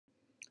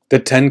The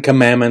Ten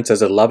Commandments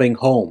as a Loving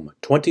Home,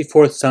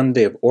 24th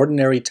Sunday of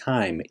Ordinary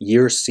Time,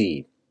 Year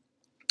C.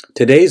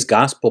 Today's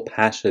Gospel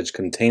passage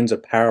contains a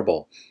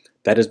parable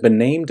that has been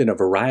named in a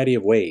variety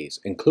of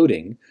ways,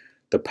 including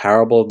the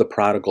parable of the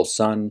prodigal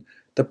son,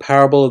 the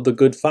parable of the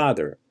good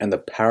father, and the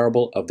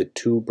parable of the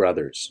two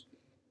brothers.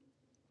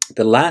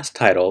 The last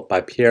title, by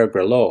Pierre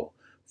Grelot,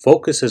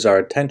 focuses our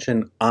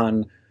attention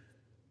on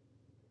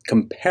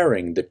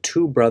comparing the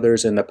two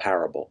brothers in the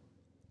parable.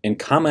 In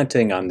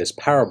commenting on this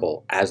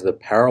parable as the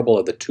parable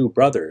of the two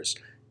brothers,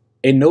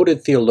 a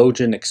noted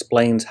theologian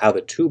explains how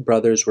the two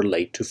brothers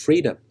relate to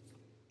freedom.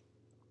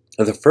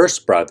 The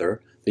first brother,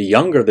 the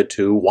younger of the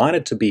two,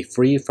 wanted to be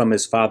free from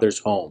his father's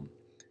home.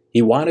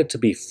 He wanted to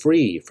be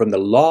free from the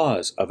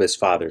laws of his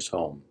father's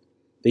home.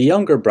 The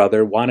younger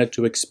brother wanted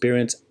to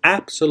experience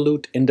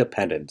absolute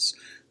independence,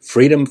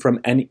 freedom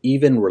from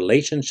uneven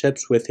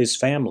relationships with his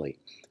family,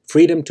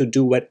 freedom to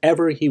do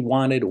whatever he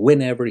wanted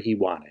whenever he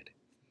wanted.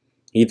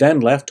 He then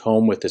left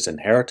home with his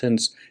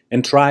inheritance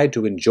and tried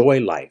to enjoy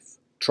life,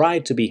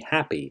 tried to be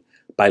happy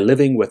by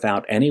living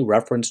without any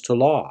reference to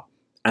law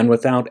and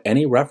without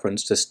any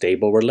reference to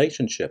stable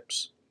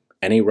relationships,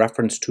 any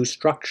reference to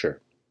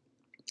structure.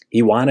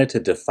 He wanted to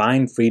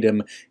define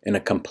freedom in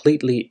a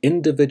completely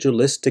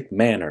individualistic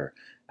manner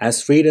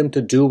as freedom to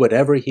do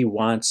whatever he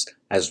wants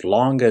as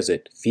long as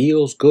it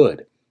feels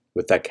good,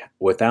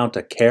 without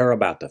a care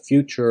about the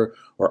future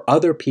or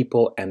other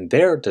people and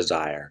their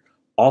desire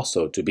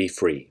also to be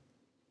free.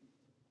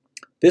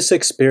 This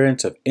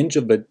experience of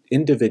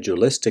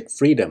individualistic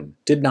freedom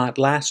did not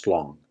last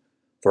long,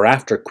 for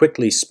after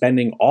quickly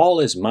spending all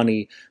his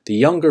money, the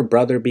younger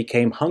brother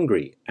became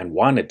hungry and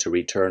wanted to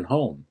return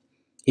home.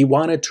 He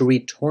wanted to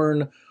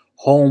return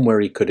home where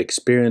he could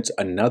experience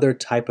another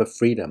type of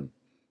freedom,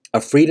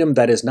 a freedom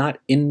that is not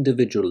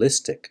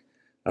individualistic,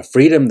 a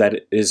freedom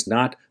that is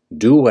not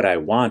do what I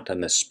want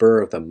on the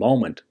spur of the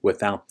moment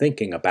without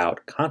thinking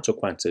about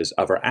consequences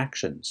of our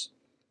actions.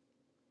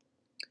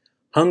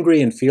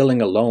 Hungry and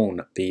feeling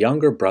alone, the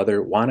younger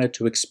brother wanted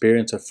to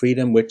experience a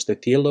freedom which the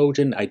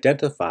theologian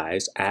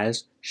identifies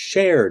as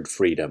shared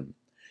freedom.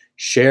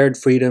 Shared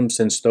freedom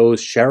since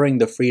those sharing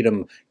the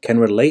freedom can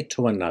relate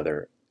to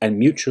another and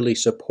mutually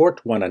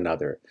support one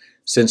another,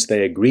 since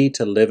they agree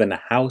to live in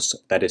a house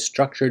that is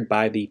structured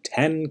by the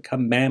 10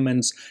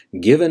 Commandments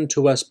given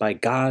to us by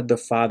God the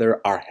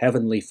Father, our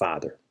Heavenly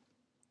Father.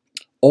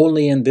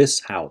 Only in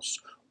this house,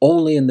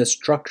 only in the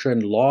structure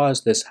and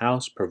laws this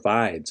house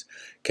provides,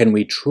 can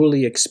we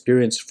truly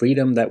experience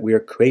freedom that we are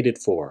created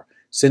for,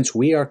 since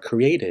we are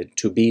created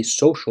to be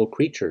social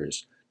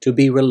creatures, to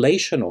be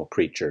relational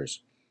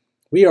creatures.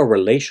 We are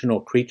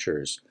relational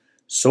creatures,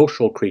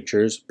 social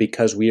creatures,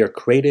 because we are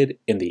created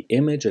in the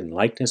image and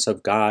likeness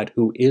of God,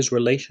 who is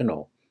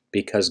relational,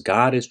 because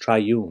God is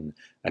triune,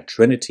 a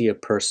trinity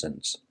of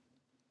persons.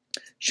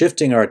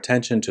 Shifting our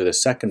attention to the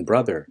second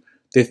brother,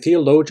 the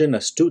theologian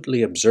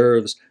astutely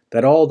observes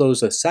that although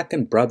the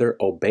second brother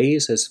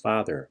obeys his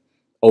father,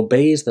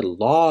 obeys the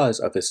laws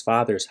of his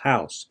father's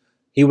house,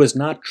 he was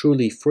not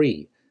truly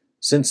free,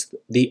 since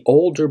the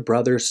older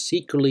brother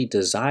secretly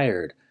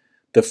desired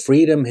the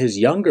freedom his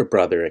younger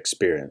brother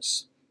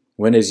experienced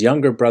when his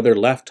younger brother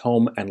left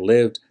home and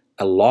lived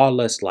a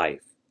lawless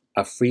life,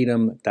 a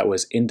freedom that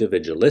was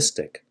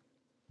individualistic.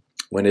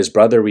 When his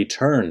brother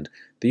returned,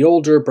 the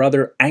older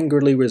brother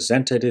angrily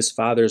resented his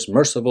father's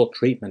merciful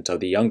treatment of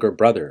the younger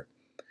brother,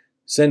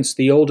 since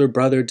the older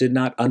brother did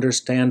not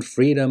understand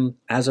freedom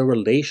as a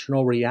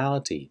relational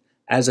reality,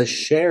 as a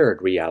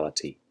shared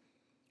reality.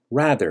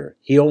 Rather,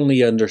 he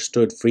only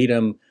understood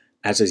freedom,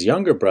 as his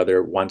younger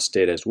brother once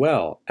did as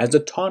well, as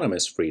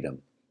autonomous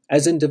freedom,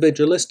 as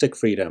individualistic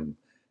freedom,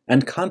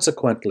 and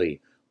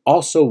consequently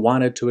also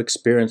wanted to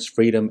experience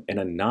freedom in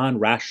a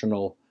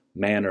non-rational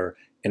manner,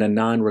 in a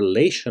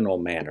non-relational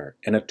manner,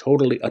 in a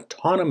totally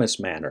autonomous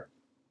manner.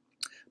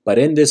 But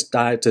in this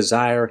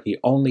desire, he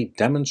only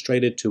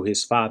demonstrated to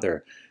his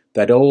father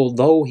that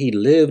although he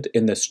lived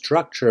in the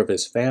structure of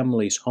his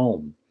family's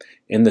home,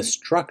 in the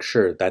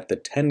structure that the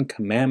 10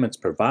 Commandments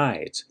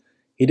provides,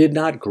 he did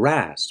not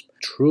grasp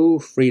true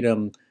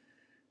freedom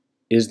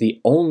is the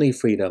only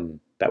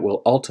freedom that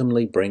will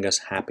ultimately bring us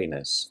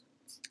happiness.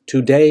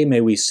 Today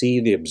may we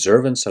see the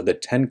observance of the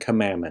 10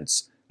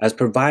 Commandments as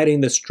providing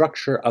the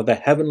structure of the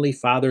Heavenly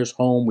Father's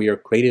home we are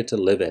created to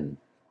live in.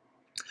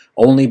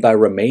 Only by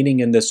remaining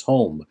in this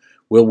home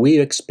will we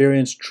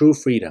experience true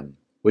freedom,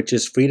 which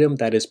is freedom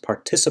that is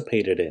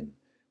participated in,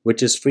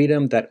 which is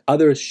freedom that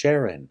others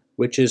share in,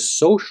 which is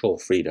social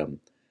freedom,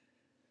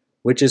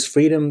 which is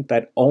freedom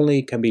that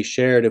only can be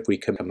shared if we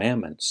keep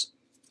commandments.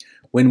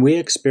 When we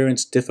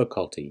experience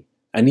difficulty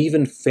and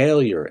even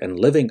failure in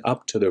living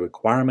up to the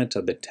requirement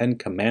of the 10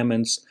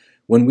 Commandments,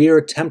 when we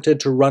are tempted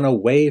to run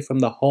away from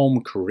the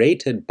home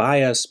created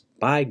by us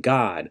by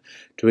God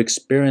to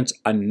experience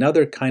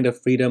another kind of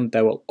freedom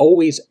that will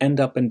always end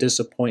up in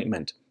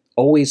disappointment,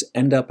 always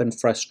end up in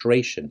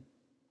frustration,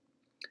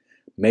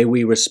 may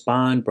we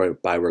respond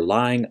by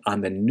relying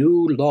on the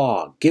new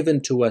law given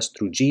to us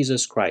through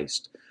Jesus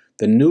Christ,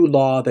 the new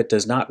law that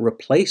does not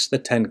replace the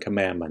 10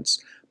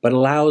 Commandments, but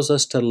allows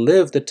us to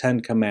live the Ten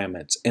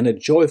Commandments in a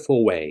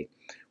joyful way,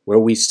 where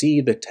we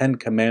see the Ten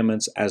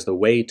Commandments as the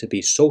way to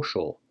be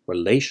social,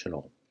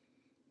 relational.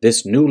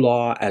 This new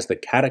law, as the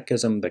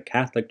Catechism the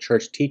Catholic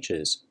Church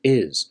teaches,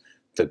 is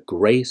the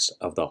grace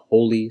of the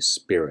Holy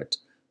Spirit.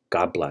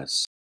 God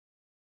bless.